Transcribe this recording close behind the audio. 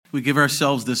We give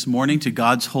ourselves this morning to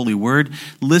God's holy word,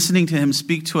 listening to him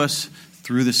speak to us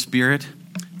through the Spirit,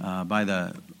 by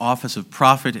the office of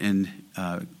prophet and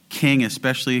king,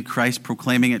 especially Christ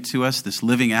proclaiming it to us, this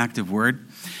living, active word.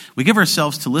 We give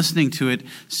ourselves to listening to it,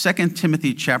 2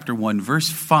 Timothy chapter 1, verse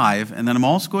 5, and then I'm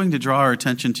also going to draw our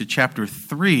attention to chapter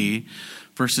 3,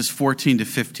 verses 14 to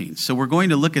 15. So we're going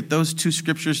to look at those two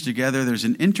scriptures together. There's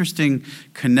an interesting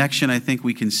connection I think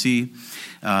we can see.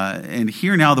 And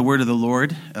hear now the word of the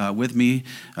Lord with me.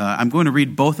 I'm going to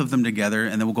read both of them together,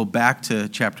 and then we'll go back to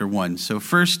chapter 1. So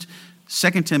first,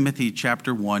 2 Timothy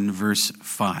chapter 1, verse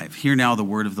 5. Hear now the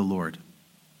word of the Lord.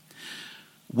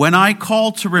 When I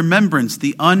call to remembrance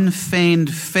the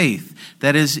unfeigned faith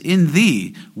that is in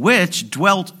thee, which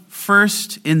dwelt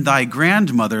first in thy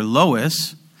grandmother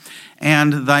Lois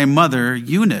and thy mother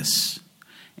Eunice,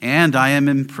 and I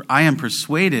am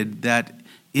persuaded that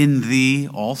in thee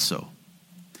also.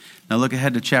 Now look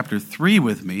ahead to chapter 3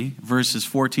 with me, verses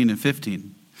 14 and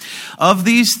 15. Of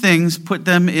these things put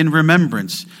them in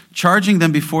remembrance, charging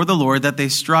them before the Lord that they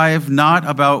strive not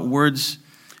about words.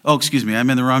 Oh, excuse me, I'm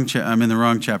in the wrong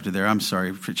chapter there. I'm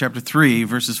sorry. Chapter 3,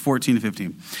 verses 14 to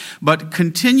 15. But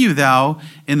continue thou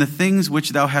in the things which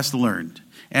thou hast learned,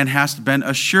 and hast been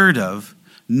assured of,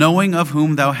 knowing of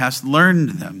whom thou hast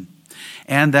learned them,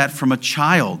 and that from a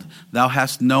child thou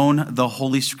hast known the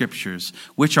holy scriptures,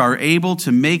 which are able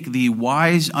to make thee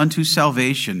wise unto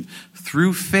salvation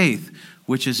through faith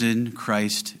which is in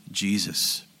Christ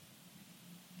Jesus.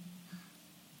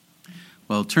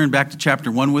 Well, turn back to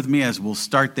chapter 1 with me as we'll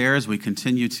start there as we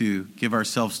continue to give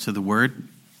ourselves to the word.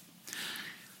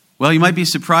 Well, you might be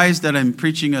surprised that I'm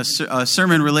preaching a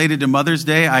sermon related to Mother's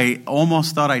Day. I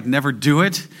almost thought I'd never do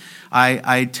it.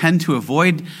 I tend to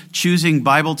avoid choosing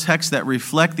Bible texts that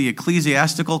reflect the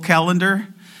ecclesiastical calendar,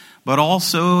 but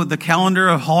also the calendar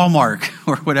of Hallmark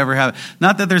or whatever.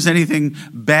 Not that there's anything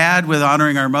bad with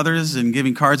honoring our mothers and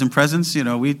giving cards and presents. You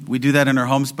know, we do that in our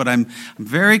homes, but I'm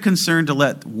very concerned to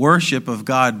let worship of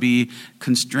God be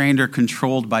constrained or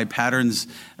controlled by patterns,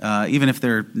 even if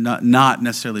they're not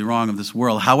necessarily wrong of this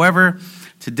world. However,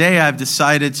 today I've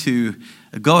decided to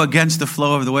go against the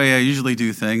flow of the way I usually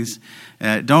do things.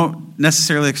 Don't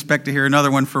necessarily expect to hear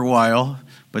another one for a while,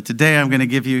 but today I'm going to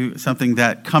give you something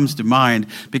that comes to mind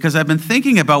because I've been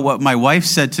thinking about what my wife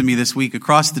said to me this week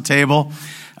across the table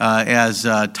as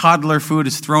toddler food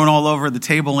is thrown all over the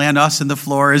table and us in the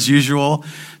floor as usual,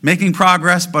 making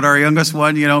progress, but our youngest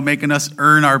one, making us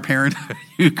earn our parenthood,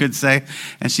 you could say.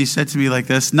 And she said to me like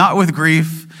this, not with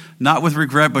grief, not with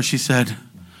regret, but she said,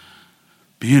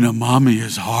 being a mommy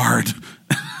is hard.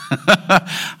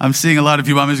 I'm seeing a lot of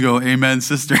you mommies go, amen,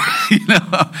 sister.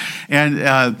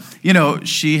 And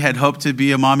she had hoped to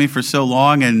be a mommy for so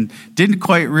long and didn't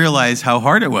quite realize how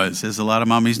hard it was, as a lot of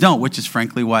mommies don't, which is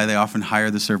frankly why they often hire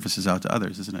the services out to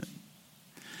others, isn't it?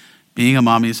 Being a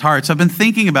mommy is hard. So I've been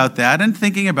thinking about that and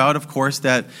thinking about, of course,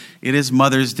 that it is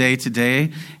Mother's Day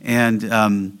today.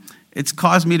 And it's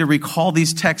caused me to recall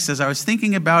these texts as I was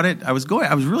thinking about it. I was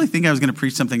really thinking I was going to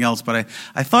preach something else, but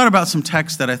I thought about some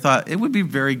texts that I thought it would be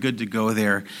very good to go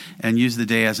there and use the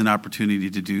day as an opportunity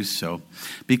to do so.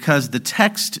 Because the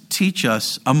texts teach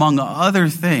us, among other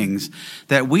things,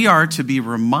 that we are to be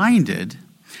reminded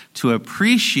to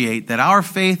appreciate that our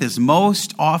faith is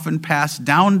most often passed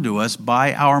down to us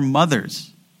by our mothers.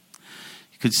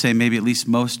 Could say maybe at least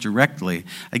most directly.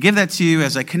 I give that to you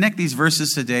as I connect these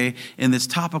verses today in this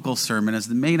topical sermon as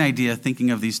the main idea, thinking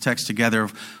of these texts together,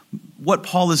 of what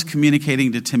Paul is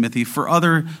communicating to Timothy for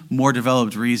other more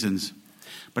developed reasons.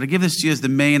 But I give this to you as the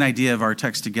main idea of our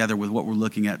text together with what we're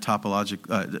looking at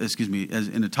as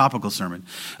in a topical sermon.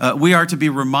 We are to be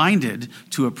reminded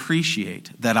to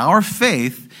appreciate that our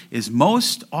faith is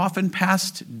most often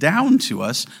passed down to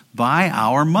us by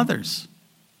our mothers.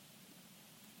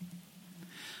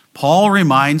 Paul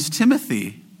reminds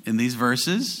Timothy in these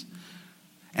verses,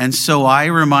 and so I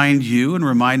remind you and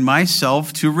remind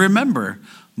myself to remember,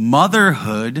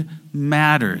 motherhood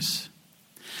matters.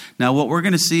 Now, what we're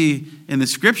going to see in the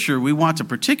scripture, we want to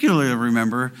particularly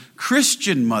remember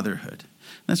Christian motherhood.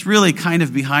 That's really kind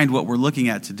of behind what we're looking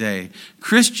at today.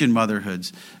 Christian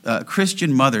mothers,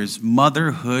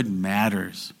 motherhood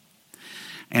matters.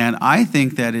 And I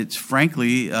think that it's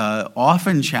frankly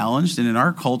often challenged, and in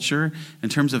our culture, in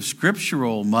terms of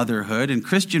scriptural motherhood and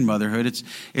Christian motherhood,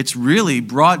 it's really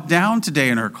brought down today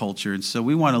in our culture. And so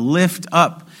we want to lift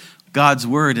up God's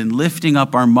word and lifting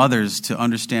up our mothers to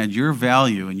understand your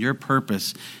value and your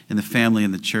purpose in the family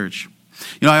and the church.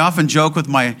 I often joke with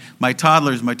my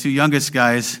toddlers, my two youngest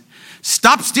guys,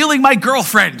 stop stealing my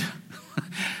girlfriend.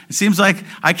 It seems like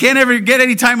I can't ever get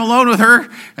any time alone with her.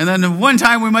 And then the one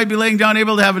time we might be laying down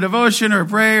able to have a devotion or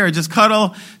pray or just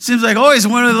cuddle. Seems like always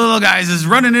one of the little guys is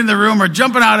running into the room or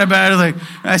jumping out of bed. Like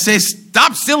I say,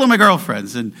 stop stealing my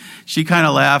girlfriends. And she kind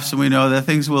of laughs, and we know that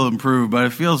things will improve. But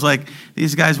it feels like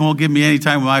these guys won't give me any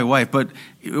time with my wife. But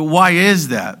why is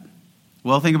that?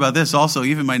 Well, think about this also.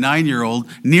 Even my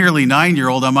nearly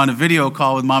 9-year-old, I'm on a video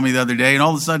call with mommy the other day, and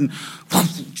all of a sudden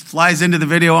flies into the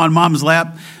video on mom's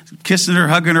lap, kissing her,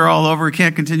 hugging her all over.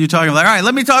 Can't continue talking. I'm like, all right,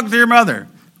 let me talk to your mother.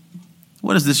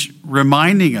 What is this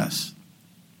reminding us?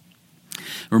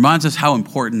 It reminds us how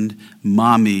important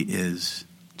mommy is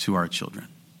to our children.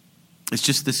 It's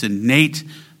just this innate,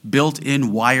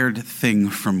 built-in, wired thing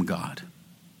from God.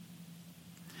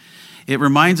 It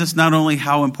reminds us not only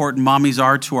how important mommies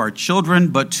are to our children,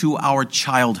 but to our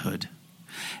childhood,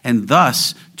 and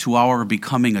thus to our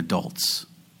becoming adults.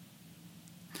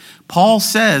 Paul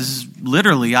says,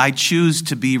 literally, I choose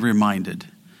to be reminded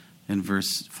in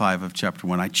verse 5 of chapter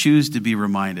 1. I choose to be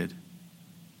reminded.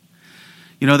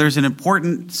 You know, there's an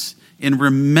importance in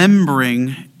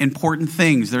remembering important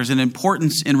things. There's an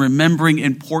importance in remembering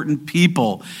important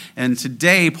people. And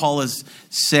today, Paul is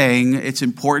saying it's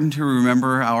important to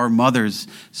remember our mothers,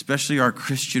 especially our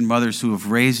Christian mothers who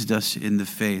have raised us in the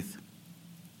faith.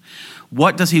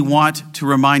 What does he want to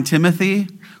remind Timothy,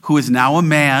 who is now a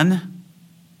man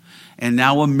and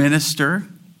now a minister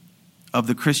of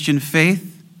the Christian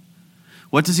faith?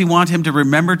 What does he want him to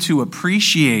remember to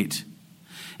appreciate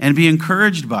and be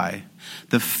encouraged by?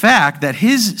 The fact that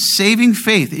his saving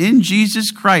faith in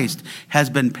Jesus Christ has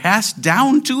been passed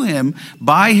down to him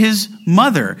by his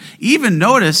mother. Even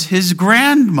notice his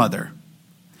grandmother.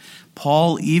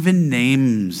 Paul even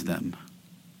names them.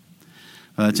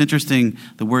 It's interesting,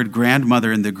 the word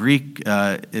grandmother in the Greek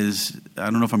is, I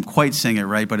don't know if I'm quite saying it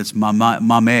right, but it's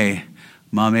mame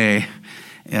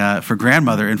for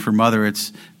grandmother, and for mother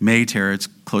it's mater. It's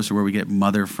close to where we get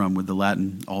mother from with the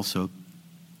Latin also.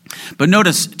 But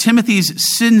notice, Timothy's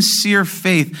sincere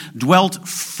faith dwelt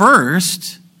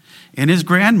first in his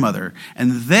grandmother,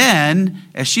 and then,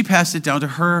 as she passed it down to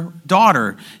her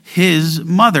daughter, his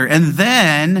mother, and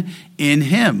then in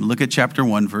him. Look at chapter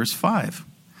 1, verse 5.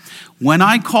 When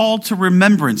I call to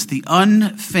remembrance the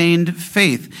unfeigned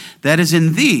faith that is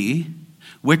in thee,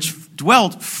 which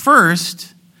dwelt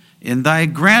first in thy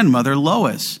grandmother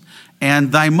Lois,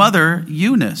 and thy mother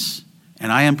Eunice,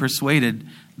 and I am persuaded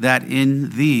that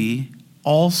in thee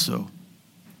also.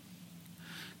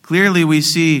 Clearly we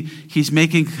see he's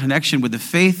making a connection with the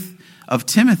faith of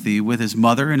Timothy with his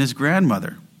mother and his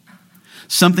grandmother.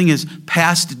 Something is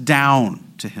passed down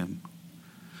to him.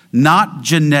 Not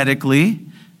genetically,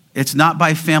 it's not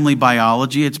by family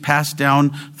biology, it's passed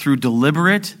down through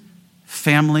deliberate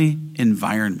family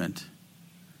environment,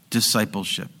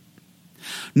 discipleship.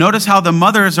 Notice how the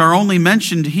mothers are only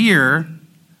mentioned here,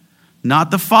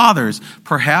 not the fathers.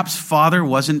 Perhaps father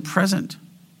wasn't present.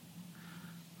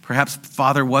 Perhaps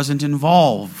father wasn't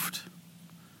involved.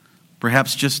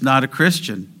 Perhaps just not a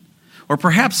Christian. Or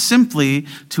perhaps simply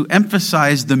to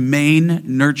emphasize the main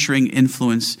nurturing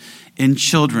influence in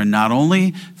children, not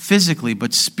only physically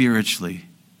but spiritually.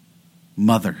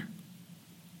 Mother.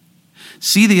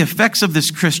 See the effects of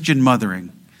this Christian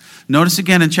mothering. Notice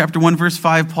again in chapter 1, verse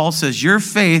 5, Paul says, your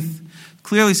faith,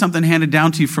 clearly something handed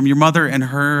down to you from your mother and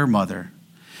her mother.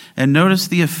 And notice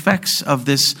the effects of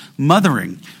this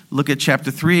mothering. Look at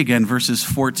chapter 3 again, verses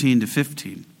 14 to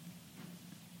 15.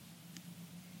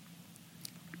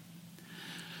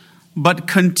 But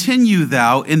continue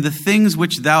thou in the things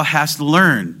which thou hast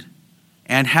learned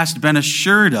and hast been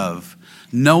assured of,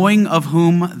 knowing of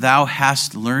whom thou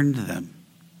hast learned them.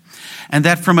 And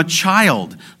that from a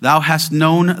child thou hast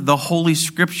known the holy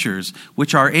scriptures,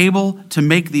 which are able to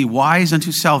make thee wise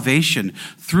unto salvation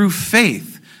through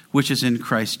faith, which is in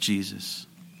Christ Jesus.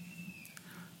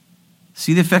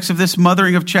 See the effects of this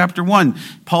mothering of chapter 1.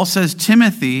 Paul says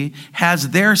Timothy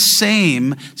has their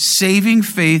same saving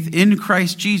faith in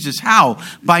Christ Jesus. How?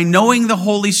 By knowing the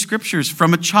holy scriptures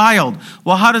from a child.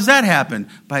 Well, how does that happen?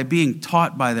 By being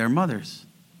taught by their mothers.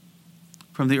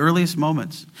 From the earliest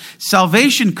moments.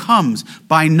 Salvation comes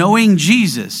by knowing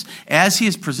Jesus as he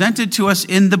is presented to us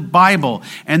in the Bible.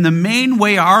 And the main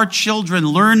way our children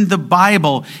learn the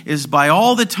Bible is by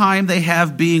all the time they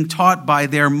have being taught by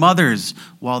their mothers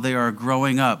while they are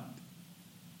growing up.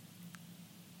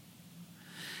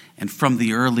 And from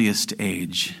the earliest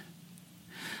age.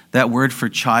 That word for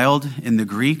child in the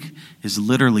Greek is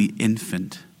literally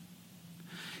infant.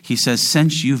 He says,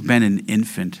 since you've been an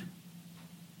infant,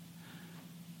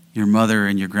 your mother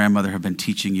and your grandmother have been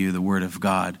teaching you the word of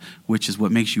God, which is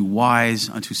what makes you wise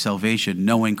unto salvation,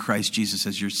 knowing Christ Jesus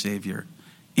as your Savior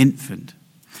infant.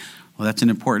 Well, that's an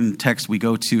important text we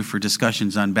go to for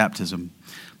discussions on baptism.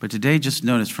 But today, just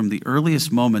notice from the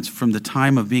earliest moments, from the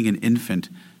time of being an infant,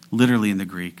 literally in the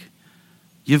Greek,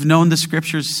 you've known the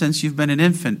scriptures since you've been an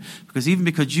infant, because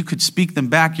you could speak them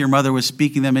back, your mother was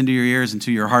speaking them into your ears and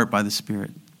to your heart by the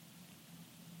Spirit.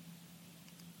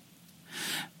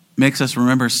 Makes us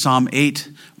remember Psalm 8,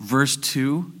 verse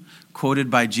 2, quoted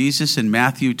by Jesus in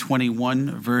Matthew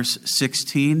 21, verse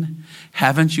 16.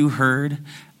 Haven't you heard?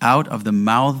 Out of the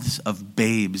mouths of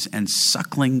babes and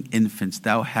suckling infants,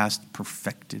 thou hast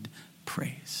perfected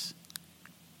praise.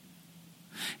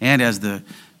 And as the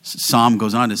psalm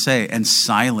goes on to say, and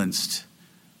silenced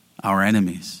our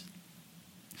enemies.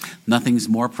 Nothing's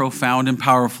more profound and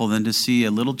powerful than to see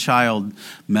a little child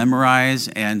memorize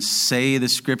and say the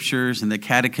scriptures and the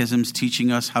catechisms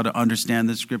teaching us how to understand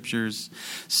the scriptures,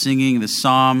 singing the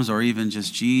psalms, or even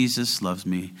just Jesus loves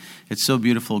me. It's so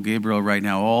beautiful, Gabriel, right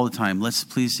now, all the time. Let's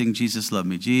please sing Jesus loves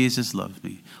me, Jesus loves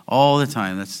me. All the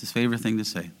time. That's his favorite thing to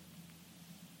say.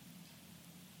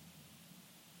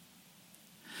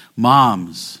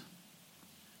 Moms,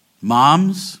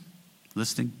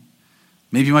 listening?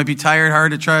 Maybe you might be tired,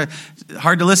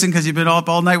 hard to listen because you've been up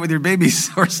all night with your babies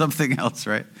or something else,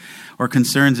 right? Or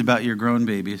concerns about your grown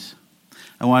babies.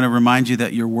 I want to remind you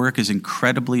that your work is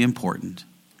incredibly important.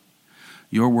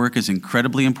 Your work is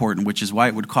incredibly important, which is why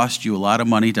it would cost you a lot of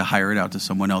money to hire it out to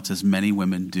someone else, as many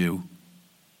women do.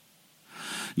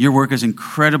 Your work is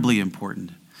incredibly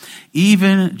important.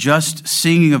 Even just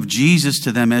singing of Jesus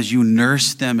to them as you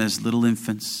nurse them as little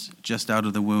infants just out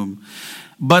of the womb,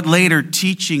 but later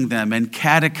teaching them and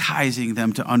catechizing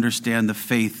them to understand the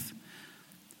faith.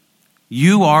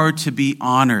 You are to be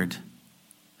honored.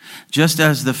 Just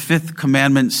as the fifth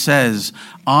commandment says,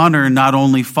 honor not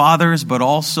only fathers, but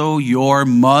also your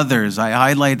mothers. I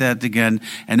highlight that again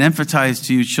and emphasize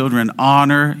to you, children,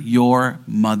 honor your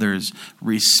mothers.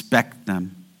 Respect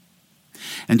them.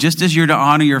 And just as you're to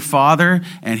honor your father,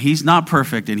 and he's not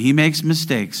perfect and he makes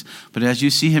mistakes, but as you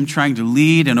see him trying to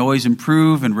lead and always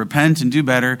improve and repent and do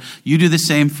better, you do the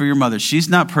same for your mother. She's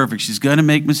not perfect. She's going to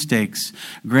make mistakes.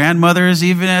 Grandmothers,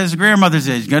 even as grandmothers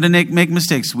age, going to make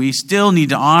mistakes. We still need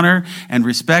to honor and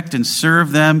respect and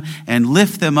serve them and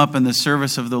lift them up in the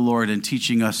service of the Lord and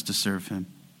teaching us to serve him.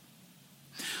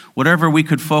 Whatever we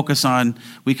could focus on,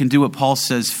 we can do what Paul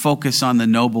says, focus on the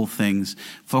noble things.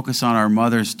 Focus on our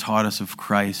mothers taught us of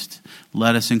Christ,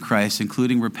 led us in Christ,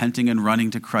 including repenting and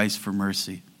running to Christ for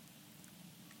mercy.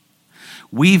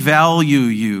 We value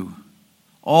you,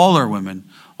 all our women,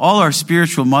 all our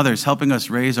spiritual mothers helping us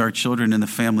raise our children in the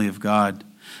family of God.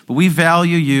 But we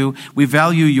value you. We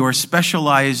value your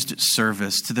specialized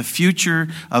service to the future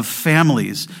of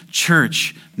families,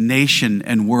 church, nation,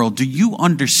 and world. Do you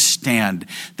understand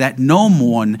that no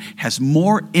one has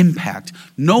more impact,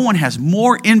 no one has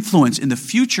more influence in the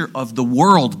future of the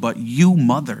world but you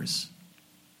mothers?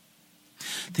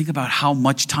 Think about how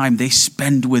much time they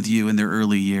spend with you in their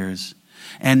early years,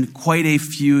 and quite a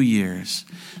few years.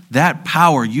 That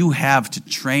power you have to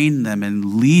train them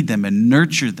and lead them and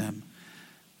nurture them,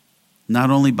 not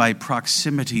only by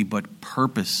proximity, but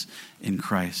purpose in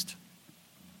Christ.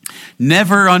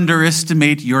 Never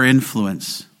underestimate your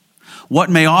influence. What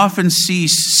may often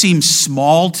seem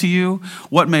small to you,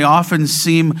 what may often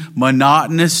seem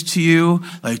monotonous to you,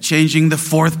 like changing the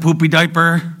fourth poopy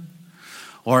diaper,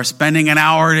 or spending an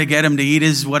hour to get him to eat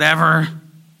his whatever,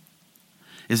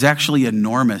 is actually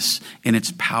enormous in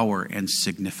its power and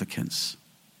significance.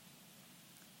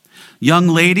 Young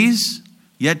ladies,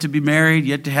 yet to be married,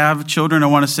 yet to have children, I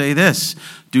want to say this.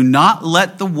 Do not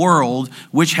let the world,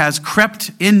 which has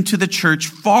crept into the church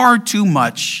far too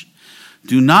much,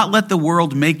 do not let the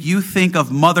world make you think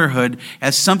of motherhood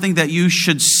as something that you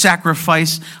should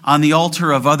sacrifice on the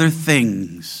altar of other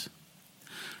things,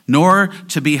 nor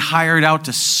to be hired out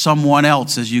to someone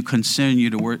else as you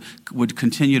would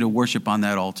continue to worship on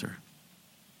that altar.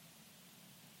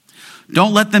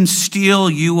 Don't let them steal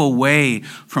you away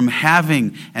from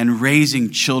having and raising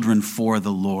children for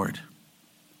the Lord.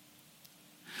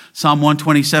 Psalm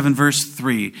 127, verse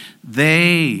 3.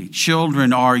 They,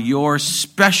 children, are your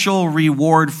special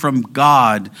reward from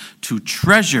God to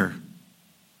treasure.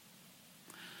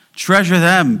 Treasure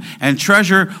them and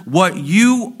treasure what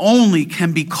you only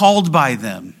can be called by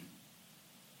them.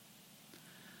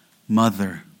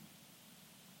 Mother,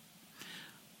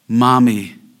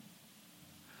 mommy,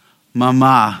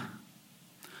 mama,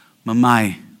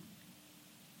 mamai.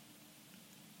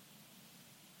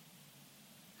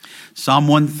 Psalm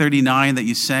 139 that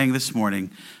you sang this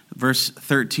morning, verse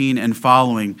 13 and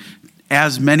following,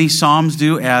 as many Psalms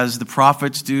do, as the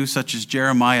prophets do, such as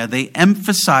Jeremiah, they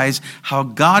emphasize how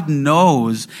God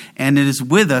knows and is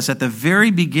with us at the very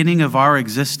beginning of our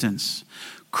existence,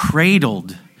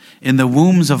 cradled in the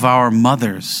wombs of our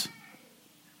mothers.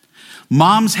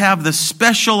 Moms have the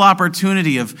special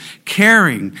opportunity of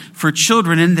caring for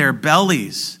children in their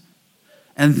bellies,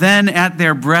 and then at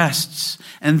their breasts,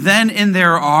 and then in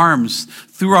their arms,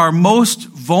 through our most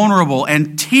vulnerable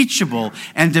and teachable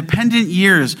and dependent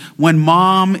years when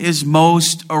mom is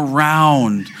most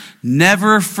around.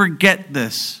 Never forget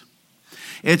this.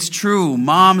 It's true,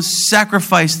 moms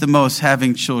sacrifice the most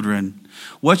having children.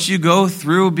 What you go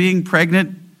through being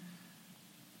pregnant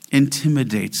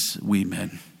intimidates we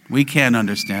men. We can't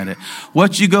understand it.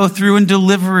 What you go through in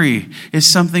delivery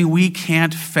is something we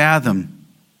can't fathom.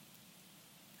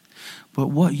 But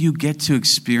what you get to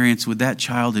experience with that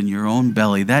child in your own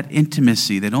belly, that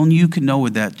intimacy that only you can know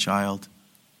with that child,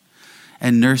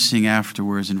 and nursing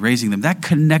afterwards and raising them, that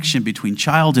connection between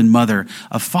child and mother,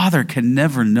 a father can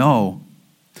never know.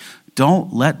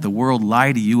 Don't let the world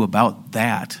lie to you about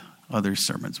that. Other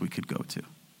sermons we could go to.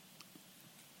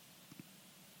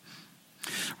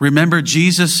 Remember,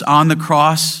 Jesus on the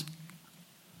cross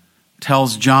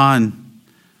tells John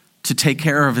to take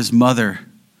care of his mother,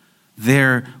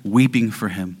 there weeping for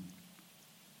him.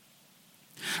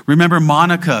 Remember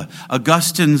Monica,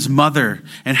 Augustine's mother,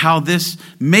 and how this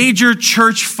major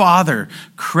church father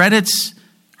credits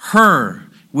her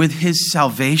with his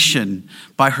salvation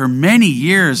by her many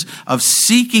years of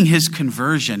seeking his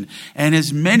conversion and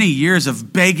his many years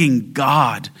of begging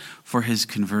God for his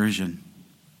conversion.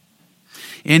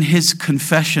 In his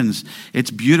confessions,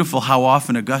 it's beautiful how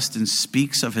often Augustine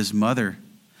speaks of his mother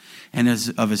and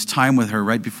of his time with her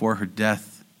right before her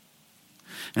death,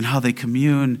 and how they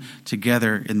commune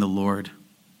together in the Lord.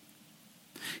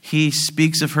 He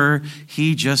speaks of her,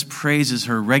 he just praises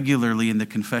her regularly in the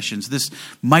confessions. This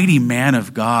mighty man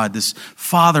of God, this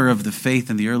father of the faith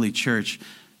in the early church,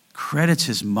 credits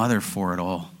his mother for it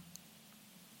all.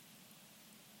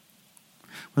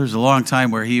 Well, there's a long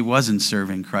time where he wasn't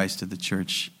serving Christ at the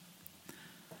church.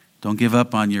 Don't give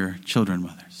up on your children,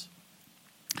 mothers.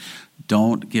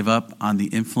 Don't give up on the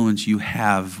influence you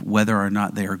have, whether or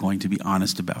not they are going to be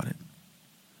honest about it.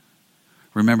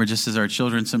 Remember, just as our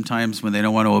children sometimes, when they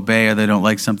don't want to obey or they don't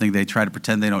like something, they try to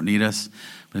pretend they don't need us.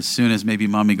 But as soon as maybe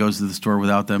mommy goes to the store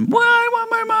without them, well, I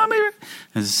want my mommy.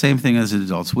 It's the same thing as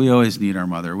adults. We always need our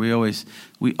mother. We always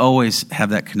have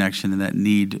that connection and that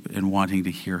need in wanting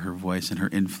to hear her voice and her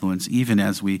influence, even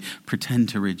as we pretend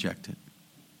to reject it.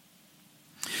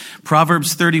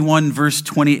 Proverbs 31, verse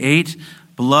 28,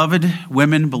 beloved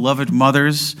women, beloved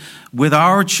mothers, with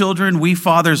our children we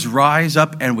fathers rise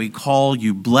up and we call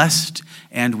you blessed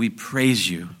and we praise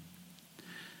you,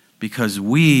 because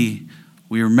we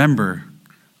remember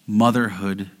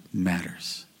motherhood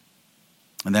matters.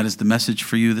 And that is the message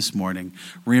for you this morning.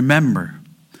 Remember,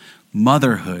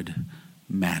 motherhood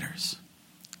matters.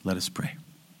 Let us pray.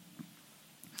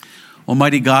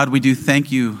 Almighty God, we do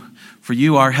thank you for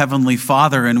you, our Heavenly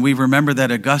Father, and we remember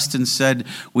that Augustine said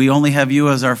we only have you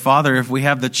as our Father if we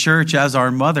have the church as our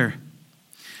mother.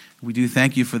 We do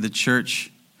thank you for the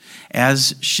church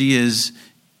as she is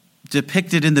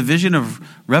depicted in the vision of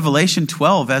Revelation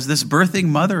 12 as this birthing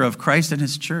mother of Christ and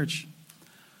his church.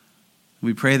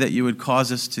 We pray that you would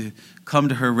cause us to come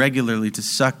to her regularly, to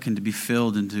suck and to be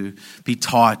filled and to be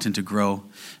taught and to grow.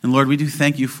 And Lord, we do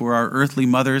thank you for our earthly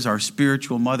mothers, our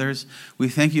spiritual mothers. We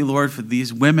thank you, Lord, for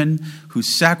these women who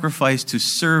sacrifice to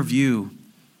serve you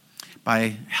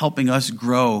by helping us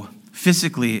grow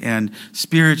physically and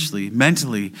spiritually,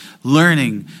 mentally,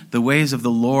 learning the ways of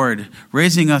the Lord,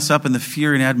 raising us up in the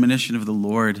fear and admonition of the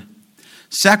Lord.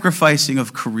 Sacrificing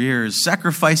of careers,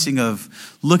 sacrificing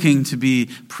of looking to be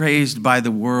praised by the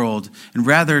world, and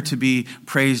rather to be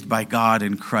praised by God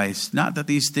in Christ. Not that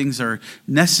these things are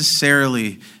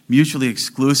necessarily mutually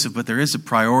exclusive, but there is a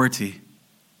priority.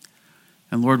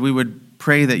 And Lord, we would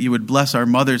pray that you would bless our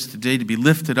mothers today to be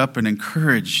lifted up and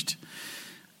encouraged.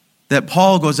 That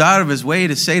Paul goes out of his way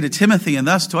to say to Timothy and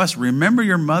thus to us, remember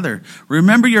your mother,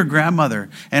 remember your grandmother,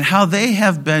 and how they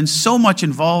have been so much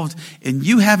involved in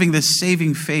you having this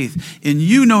saving faith, in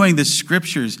you knowing the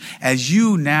scriptures as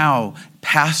you now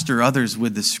pastor others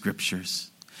with the scriptures.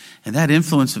 And that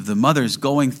influence of the mothers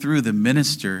going through the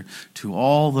minister to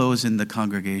all those in the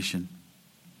congregation.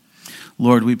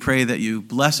 Lord, we pray that you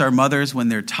bless our mothers when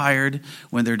they're tired,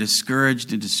 when they're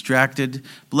discouraged and distracted.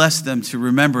 Bless them to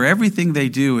remember everything they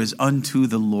do is unto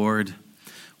the Lord.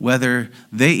 whether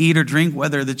they eat or drink,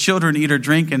 whether the children eat or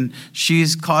drink, and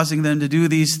she's causing them to do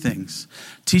these things,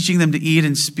 teaching them to eat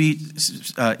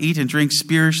and drink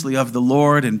spiritually of the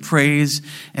Lord in praise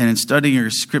and in studying your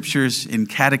scriptures in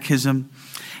catechism,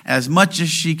 as much as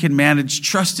she can manage,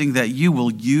 trusting that you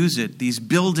will use it, these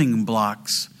building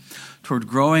blocks, toward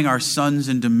growing our sons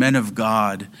into men of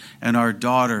God and our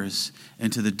daughters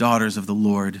into the daughters of the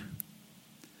Lord.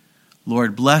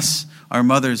 Lord, bless our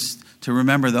mothers to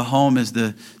remember the home is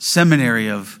the seminary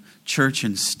of church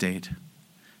and state.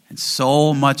 And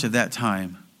so much of that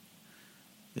time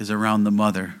is around the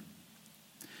mother.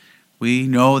 We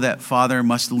know that father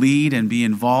must lead and be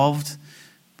involved,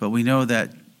 but we know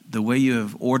that the way you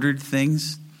have ordered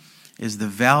things is the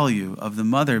value of the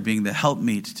mother being the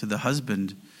helpmeet to the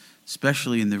husband,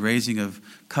 especially in the raising of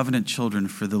covenant children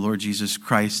for the Lord Jesus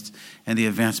Christ and the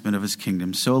advancement of his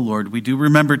kingdom. So, Lord, we do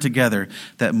remember together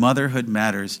that motherhood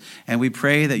matters, and we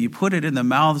pray that you put it in the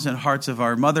mouths and hearts of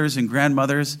our mothers and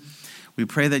grandmothers. We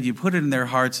pray that you put it in their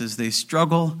hearts as they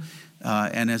struggle,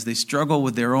 and as they struggle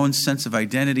with their own sense of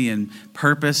identity and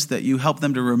purpose, that you help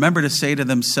them to remember to say to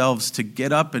themselves to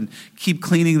get up and keep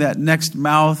cleaning that next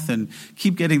mouth and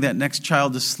keep getting that next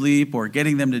child to sleep or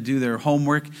getting them to do their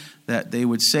homework, that they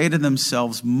would say to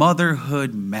themselves,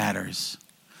 motherhood matters.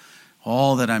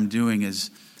 All that I'm doing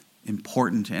is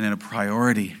important and a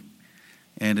priority.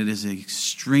 And it is an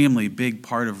extremely big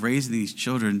part of raising these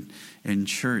children in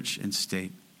church and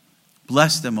state.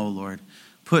 Bless them, O Lord.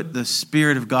 Put the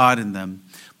Spirit of God in them.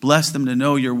 Bless them to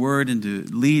know your word and to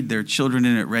lead their children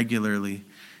in it regularly.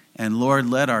 And Lord,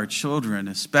 let our children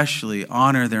especially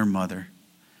honor their mother.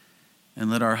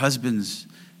 And let our husbands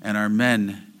and our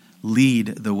men lead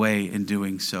the way in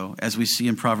doing so, as we see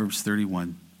in Proverbs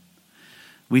 31.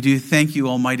 We do thank you,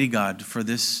 Almighty God, for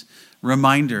this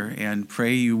reminder, and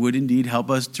pray you would indeed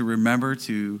help us to remember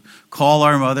to call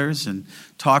our mothers and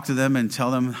talk to them and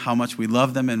tell them how much we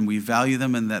love them and we value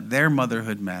them and that their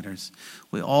motherhood matters.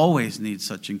 We always need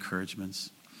such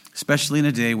encouragements, especially in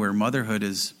a day where motherhood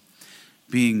is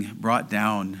being brought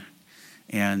down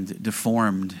and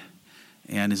deformed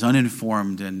and is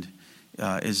uninformed and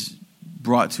is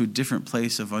brought to a different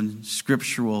place of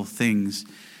unscriptural things,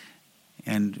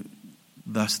 and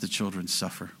thus the children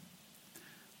suffer.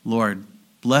 Lord,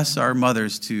 bless our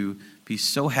mothers to be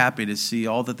so happy to see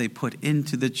all that they put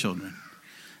into the children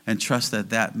and trust that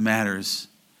that matters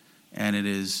and it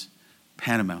is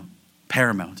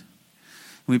paramount.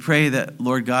 We pray that,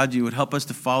 Lord God, you would help us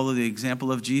to follow the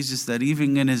example of Jesus, that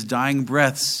even in his dying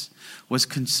breaths was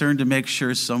concerned to make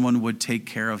sure someone would take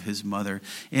care of his mother.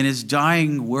 In his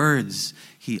dying words,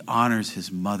 he honors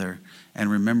his mother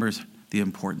and remembers the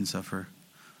importance of her.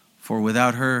 For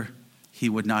without her, he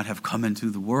would not have come into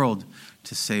the world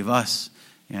to save us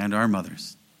and our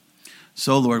mothers.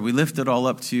 So, Lord, we lift it all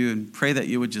up to you and pray that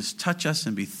you would just touch us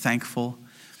and be thankful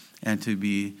and to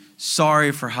be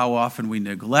sorry for how often we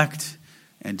neglect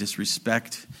and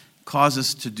disrespect. Cause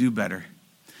us to do better.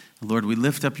 Lord, we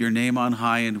lift up your name on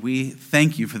high, and we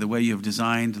thank you for the way you have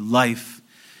designed life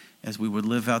as we would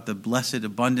live out the blessed,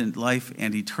 abundant life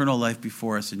and eternal life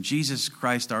before us in Jesus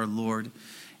Christ our Lord,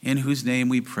 in whose name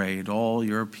we pray, and all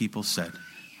your people said,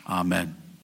 Amen.